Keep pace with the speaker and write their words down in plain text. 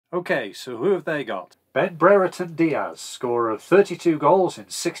Okay, so who have they got? Ben Brereton Diaz, scorer of 32 goals in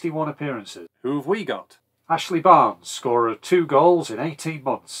 61 appearances. Who have we got? Ashley Barnes, scorer of 2 goals in 18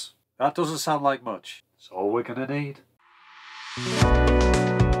 months. That doesn't sound like much. It's all we're going to need.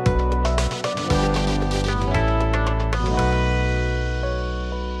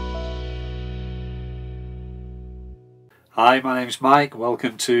 Hi, my name's Mike.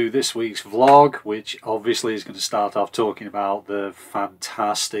 Welcome to this week's vlog, which obviously is going to start off talking about the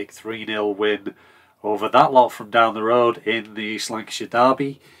fantastic 3-0 win over that lot from down the road in the East Lancashire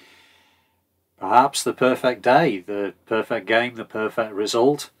derby. Perhaps the perfect day, the perfect game, the perfect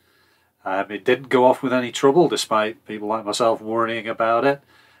result. It didn't go off with any trouble, despite people like myself worrying about it.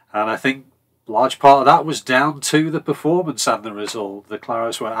 And I think a large part of that was down to the performance and the result. The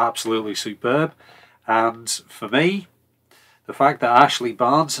Clarets were absolutely superb. And for me, the fact that Ashley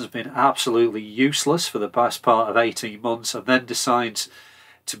Barnes has been absolutely useless for the best part of 18 months and then decides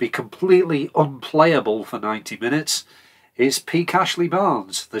to be completely unplayable for 90 minutes is peak Ashley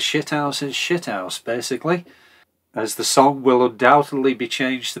Barnes. The shithouse is shithouse, basically. As the song will undoubtedly be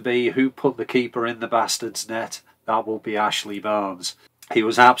changed to be "Who Put the Keeper in the Bastard's Net?" That will be Ashley Barnes. He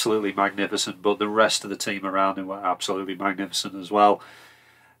was absolutely magnificent, but the rest of the team around him were absolutely magnificent as well.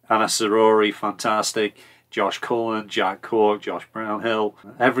 Anna Sarori, fantastic. Josh Cullen, Jack Cork, Josh Brownhill,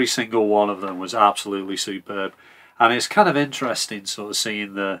 every single one of them was absolutely superb. And it's kind of interesting sort of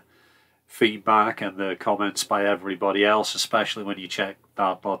seeing the feedback and the comments by everybody else, especially when you check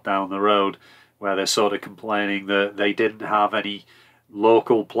that lot down the road, where they're sort of complaining that they didn't have any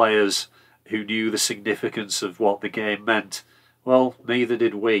local players who knew the significance of what the game meant. Well, neither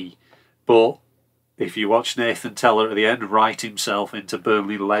did we. But if you watch Nathan Teller at the end write himself into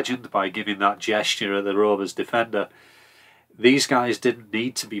Burnley legend by giving that gesture at the Rovers defender, these guys didn't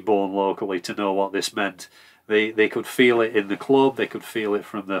need to be born locally to know what this meant. They could feel it in the club, they could feel it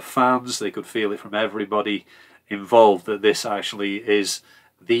from the fans, they could feel it from everybody involved that this actually is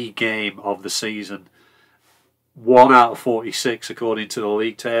the game of the season. 1 out of 46 according to the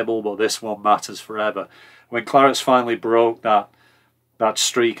league table, but this one matters forever. When Clarets finally broke that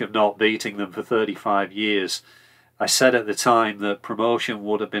streak of not beating them for 35 years, I said at the time that promotion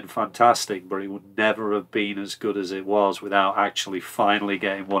would have been fantastic, but it would never have been as good as it was without actually finally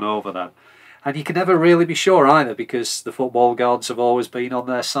getting one over them. And you can never really be sure either, because the football gods have always been on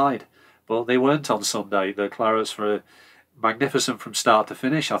their side. But they weren't on Sunday. The Clarets were magnificent from start to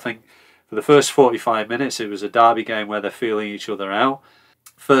finish. I think for the first 45 minutes it was a derby game where they're feeling each other out.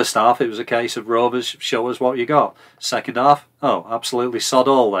 First half, it was a case of Rovers, show us what you got. Second half, oh, absolutely sod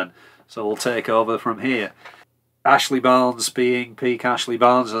all then. So we'll take over from here. Ashley Barnes being peak Ashley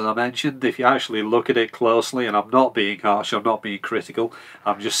Barnes, as I mentioned, if you actually look at it closely, and I'm not being harsh, I'm not being critical,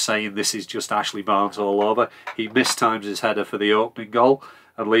 I'm just saying this is just Ashley Barnes all over. He mistimes his header for the opening goal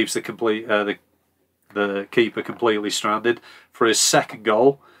and leaves the keeper completely stranded. For his second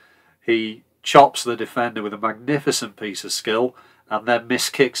goal, he chops the defender with a magnificent piece of skill and then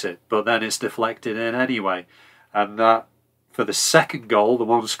miskicks it, but then it's deflected in anyway. And that, for the second goal, the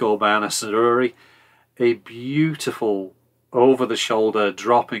one scored by Anna Saruri, a beautiful over-the-shoulder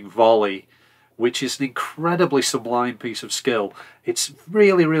dropping volley, which is an incredibly sublime piece of skill. It's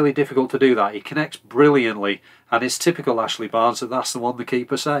really, really difficult to do that. He connects brilliantly, and it's typical Ashley Barnes that that's the one the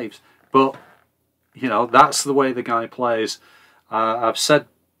keeper saves. But, you know, that's the way the guy plays. I've said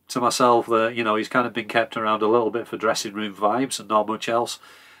to myself that, you know, he's kind of been kept around a little bit for dressing room vibes and not much else.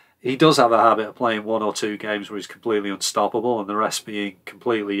 He does have a habit of playing 1 or 2 games where he's completely unstoppable and the rest being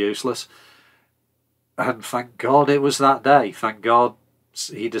completely useless. And thank God it was that day. Thank God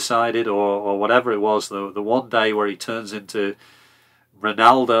he decided, or whatever it was, the one day where he turns into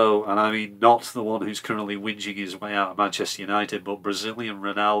Ronaldo, and I mean not the one who's currently whinging his way out of Manchester United, but Brazilian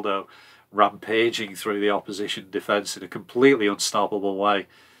Ronaldo rampaging through the opposition defence in a completely unstoppable way,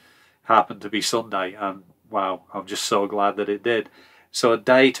 happened to be Sunday. And wow, I'm just so glad that it did. So a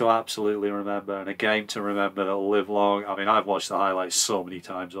day to absolutely remember, and a game to remember that will live long. I mean, I've watched the highlights so many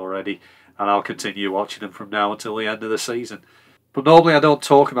times already, and I'll continue watching them from now until the end of the season. But normally I don't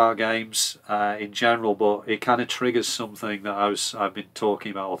talk about games in general, but it kind of triggers something that I've been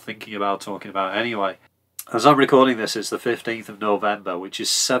talking about, or thinking about talking about anyway. As I'm recording this, it's the 15th of November, which is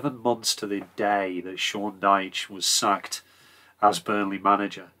 7 months to the day that Sean Dyche was sacked as Burnley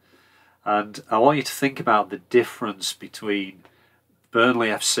manager. And I want you to think about the difference between Burnley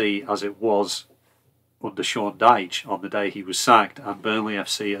FC as it was under Sean Dyche on the day he was sacked and Burnley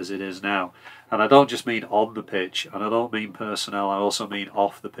FC as it is now. And I don't just mean on the pitch, and I don't mean personnel, I also mean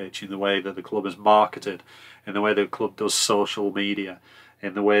off the pitch, in the way that the club is marketed, in the way that the club does social media,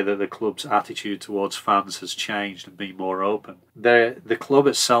 in the way that the club's attitude towards fans has changed and been more open. The club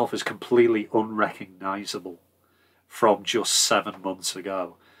itself is completely unrecognisable from just 7 months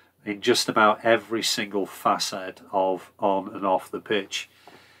ago in just about every single facet of on and off the pitch.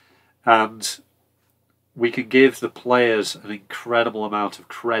 And we can give the players an incredible amount of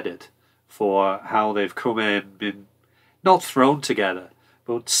credit for how they've come in, been not thrown together,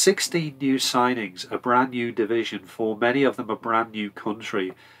 but 16 new signings, a brand new division, for many of them a brand new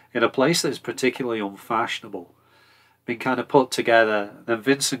country, in a place that is particularly unfashionable, been kind of put together. Then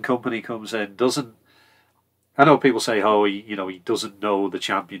Vincent Kompany comes in, doesn't, I know people say, oh, he doesn't know the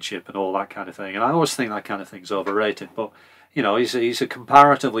Championship and all that kind of thing, and I always think that kind of thing's overrated, but he's a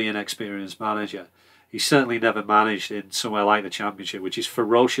comparatively inexperienced manager. He's certainly never managed in somewhere like the Championship, which is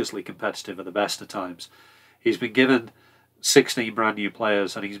ferociously competitive at the best of times. He's been given 16 brand new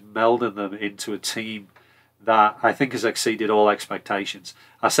players and he's melded them into a team that I think has exceeded all expectations.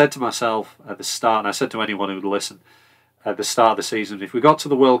 I said to myself at the start, and I said to anyone who would listen at the start of the season, if we got to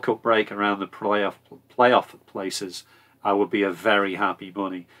the World Cup break around the playoff places, I would be a very happy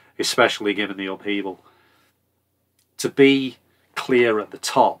bunny, especially given the upheaval. To be clear at the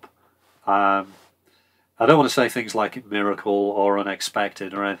top, I don't want to say things like miracle or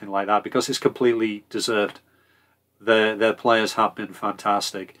unexpected or anything like that, because it's completely deserved. Their players have been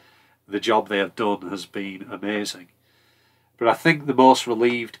fantastic. The job they have done has been amazing. But I think the most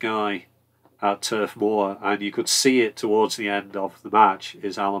relieved guy at Turf Moor, and you could see it towards the end of the match,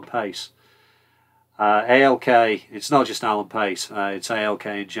 is Alan Pace. ALK, it's not just Alan Pace, it's ALK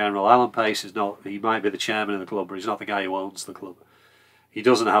in general. Alan Pace is not, he might be the chairman of the club, but he's not the guy who owns the club. He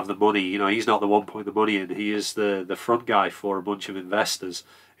doesn't have the money, he's not the one putting the money in. He is the front guy for a bunch of investors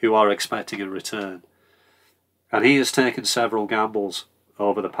who are expecting a return. And he has taken several gambles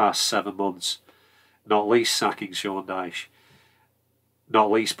over the past 7 months, not least sacking Sean Dyche,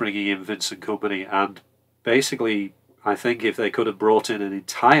 not least bringing in Vincent Kompany, and basically, I think if they could have brought in an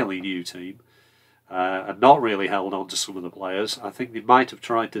entirely new team and not really held on to some of the players, I think they might have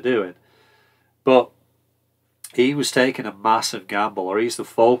tried to do it. But he was taking a massive gamble, or he's the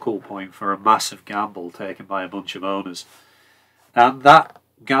focal point for a massive gamble taken by a bunch of owners. And that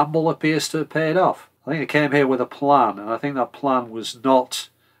gamble appears to have paid off. I think they came here with a plan, and I think that plan was not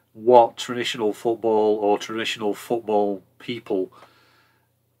what traditional football or traditional football people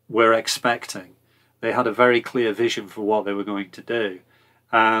were expecting. They had a very clear vision for what they were going to do.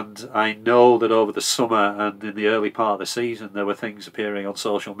 And I know that over the summer and in the early part of the season, there were things appearing on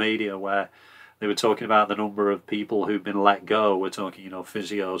social media where they were talking about the number of people who've been let go. We're talking,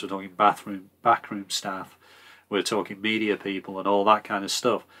 physios, we're talking backroom staff, we're talking media people and all that kind of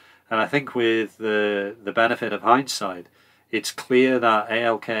stuff. And I think with the benefit of hindsight, it's clear that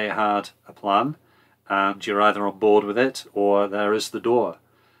ALK had a plan and you're either on board with it or there is the door.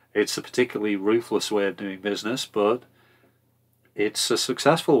 It's a particularly ruthless way of doing business, but it's a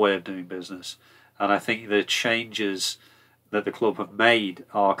successful way of doing business. And I think the changes that the club have made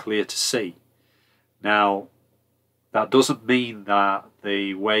are clear to see. Now, that doesn't mean that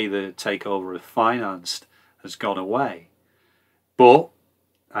the way the takeover is financed has gone away. But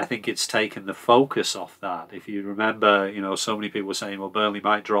I think it's taken the focus off that. If you remember, so many people were saying, well, Burnley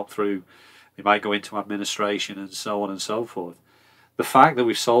might drop through, they might go into administration and so on and so forth. The fact that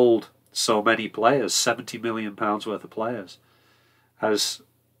we've sold so many players, £70 million worth of players, has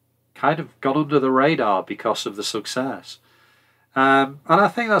kind of gone under the radar because of the success. And I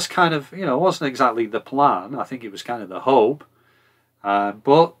think that's kind of, it wasn't exactly the plan. I think it was kind of the hope.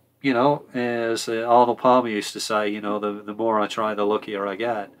 But, as Arnold Palmer used to say, the more I try, the luckier I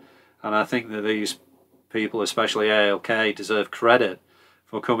get. And I think that these people, especially ALK, deserve credit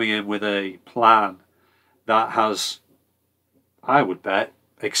for coming in with a plan that has, I would bet,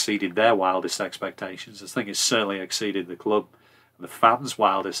 exceeded their wildest expectations. I think it's certainly exceeded the club and the fans'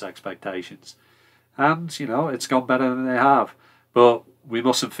 wildest expectations. And, it's gone better than they have. But we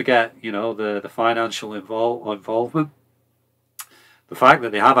mustn't forget, the financial involvement. The fact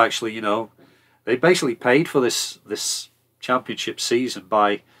that they have actually, they basically paid for this championship season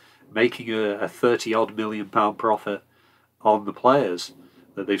by making a 30-odd million pound profit on the players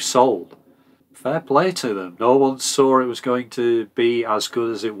that they've sold. Fair play to them. No one saw it was going to be as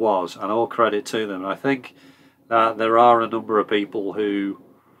good as it was, and all credit to them. I think that there are a number of people who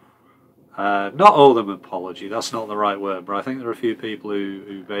not owe them an apology, that's not the right word, but I think there are a few people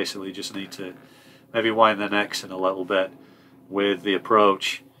who basically just need to maybe wind their necks in a little bit with the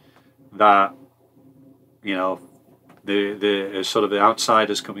approach that, the sort of the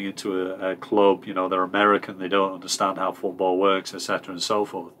outsiders coming into a club, they're American, they don't understand how football works, etc. and so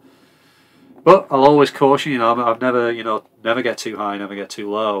forth. But I'll always caution, I've never, never get too high, never get too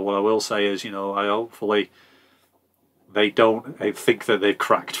low. What I will say is, I hopefully they think that they've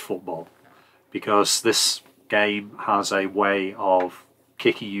cracked football, because this game has a way of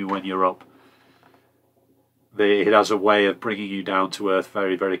kicking you when you're up. It has a way of bringing you down to earth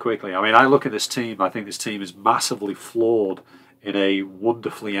very, very quickly. I mean, I look at this team, I think this team is massively flawed in a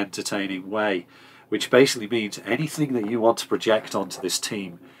wonderfully entertaining way, which basically means anything that you want to project onto this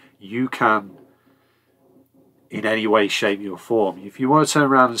team, you can, in any way, shape, or form. If you want to turn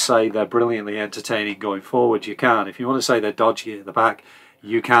around and say they're brilliantly entertaining going forward, you can. If you want to say they're dodgy at the back,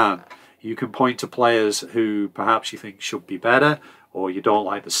 you can. You can point to players who perhaps you think should be better, or you don't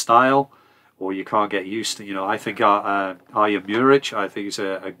like the style, or you can't get used to. I think Arya Muric, I think, is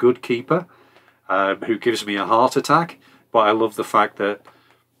a good keeper who gives me a heart attack, but I love the fact that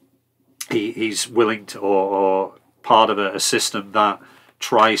he's willing to, or part of a system that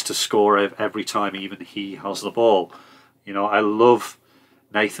tries to score every time even he has the ball. I love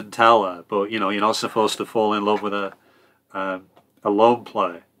Nathan Tella, but you're not supposed to fall in love with a lone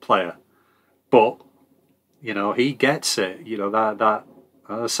player. But he gets it. That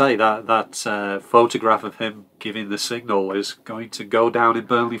as I say, that photograph of him giving the signal is going to go down in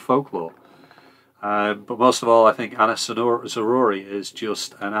Burnley folklore. But most of all, I think Anna Zaroury is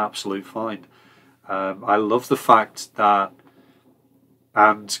just an absolute find. I love the fact that,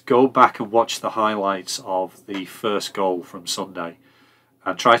 and go back and watch the highlights of the first goal from Sunday,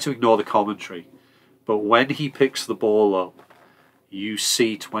 and try to ignore the commentary. But when he picks the ball up, you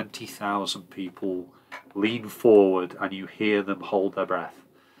see 20,000 people lean forward and you hear them hold their breath.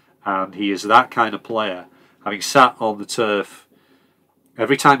 And he is that kind of player. Having sat on the turf,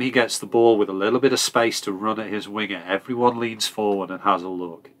 every time he gets the ball with a little bit of space to run at his winger, everyone leans forward and has a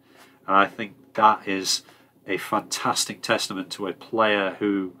look. And I think that is a fantastic testament to a player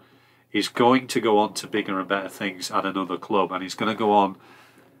who is going to go on to bigger and better things at another club, and he's going to go on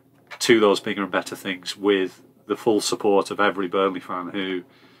to those bigger and better things with the full support of every Burnley fan who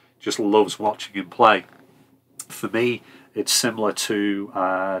just loves watching him play. For me, it's similar to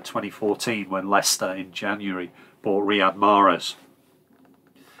 2014 when Leicester in January bought Riyad Mahrez.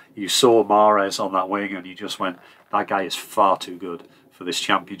 You saw Mahrez on that wing and you just went, that guy is far too good for this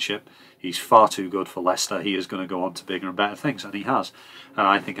championship. He's far too good for Leicester. He is going to go on to bigger and better things, and he has. And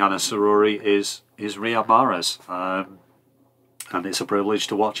I think Anna Zaroury is Riyad Mahrez. And it's a privilege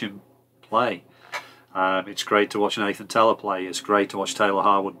to watch him play. It's great to watch Nathan Tella play. It's great to watch Taylor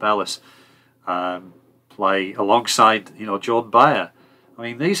Harwood-Bellis play alongside, Jordan Bayer. I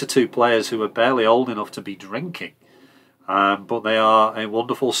mean, these are two players who are barely old enough to be drinking, but they are a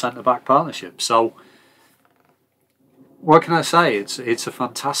wonderful centre-back partnership. So, what can I say? It's a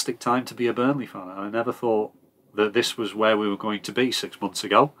fantastic time to be a Burnley fan. I never thought that this was where we were going to be 6 months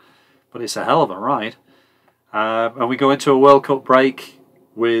ago, but it's a hell of a ride. And we go into a World Cup break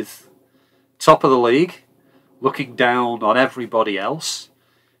with top of the league, looking down on everybody else,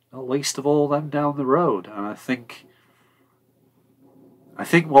 not least of all them down the road. And I think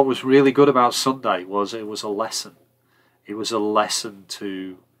what was really good about Sunday was it was a lesson. It was a lesson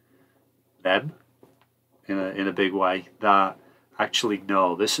to them in a big way that actually,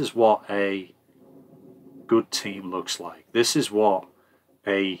 no, this is what a good team looks like. This is what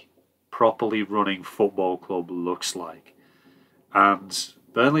a properly running football club looks like. And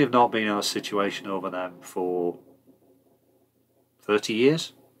Burnley have not been in a situation over them for 30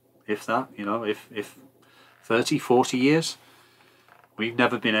 years, if that, if 30, 40 years. We've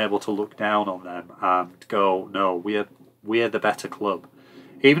never been able to look down on them and go, no, we're the better club.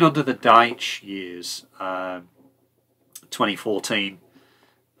 Even under the Deitch years, 2014,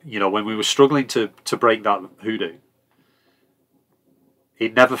 when we were struggling to break that hoodoo,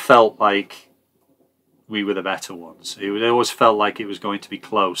 it never felt like we were the better ones. It always felt like it was going to be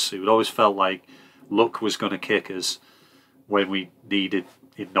close. It would always felt like luck was going to kick us when we needed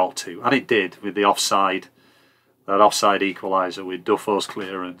it not to. And it did with the offside, that offside equaliser with Duffo's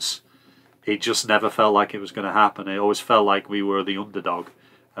clearance. It just never felt like it was going to happen. It always felt like we were the underdog.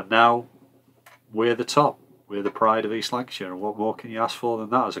 And now we're the top. We're the pride of East Lancashire. And what more can you ask for than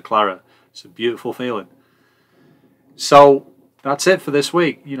that as a Claret? It's a beautiful feeling. So that's it for this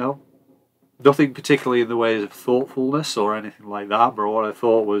week. Nothing particularly in the way of thoughtfulness or anything like that. But what I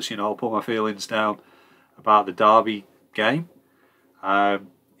thought was, I'll put my feelings down about the Derby game.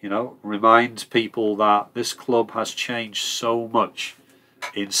 Remind people that this club has changed so much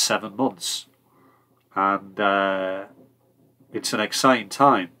in 7 months. And it's an exciting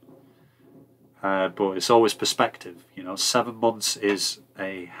time, but it's always perspective. 7 months is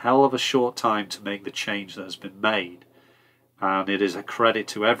a hell of a short time to make the change that has been made, and it is a credit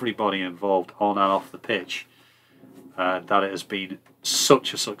to everybody involved on and off the pitch that it has been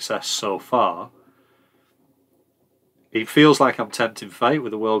such a success so far. It feels like I'm tempting fate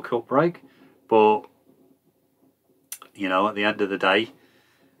with the World Cup break, but you know, at the end of the day,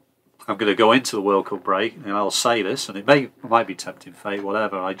 I'm going to go into the World Cup break, and I'll say this, and it might be tempting fate,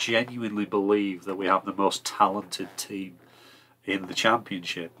 whatever. I genuinely believe that we have the most talented team in the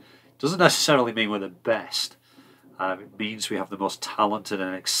Championship. It doesn't necessarily mean we're the best. It means we have the most talented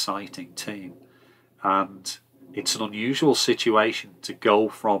and exciting team. And it's an unusual situation to go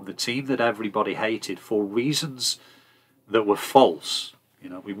from the team that everybody hated for reasons that were false. You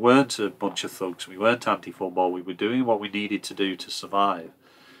know, we weren't a bunch of thugs, we weren't anti-football, we were doing what we needed to do to survive,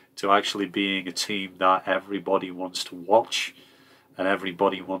 to actually being a team that everybody wants to watch and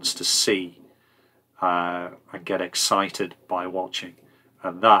everybody wants to see and get excited by watching.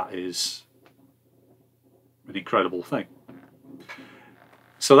 And that is an incredible thing.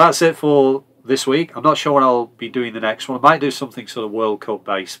 So that's it for this week. I'm not sure what I'll be doing the next one. I might do something sort of World Cup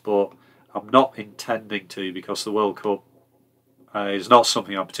based, but I'm not intending to, because the World Cup is not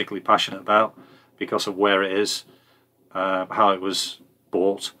something I'm particularly passionate about because of where it is, how it was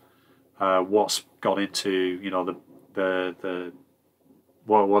bought, what's gone into, you know,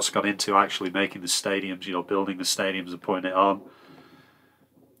 what's gone into actually making the stadiums, you know, building the stadiums and putting it on.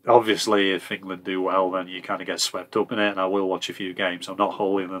 Obviously, if England do well, then you kind of get swept up in it, and I will watch a few games. I'm not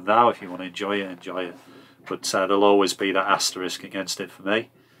holding them now. If you want to enjoy it, enjoy it. But there'll always be that asterisk against it for me.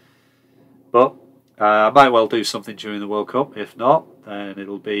 But I might well do something during the World Cup. If not, then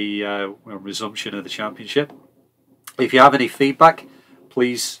it'll be a resumption of the Championship. If you have any feedback,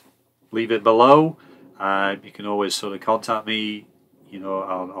 please leave it below. You can always sort of contact me, you know,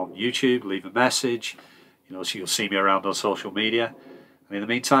 on YouTube, leave a message. You know, so you'll see me around on social media. And in the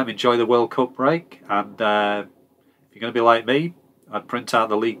meantime, enjoy the World Cup break. And if you're going to be like me, I'd print out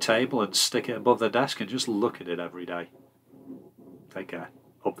the league table and stick it above the desk and just look at it every day. Take care.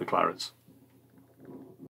 Up the Clarets.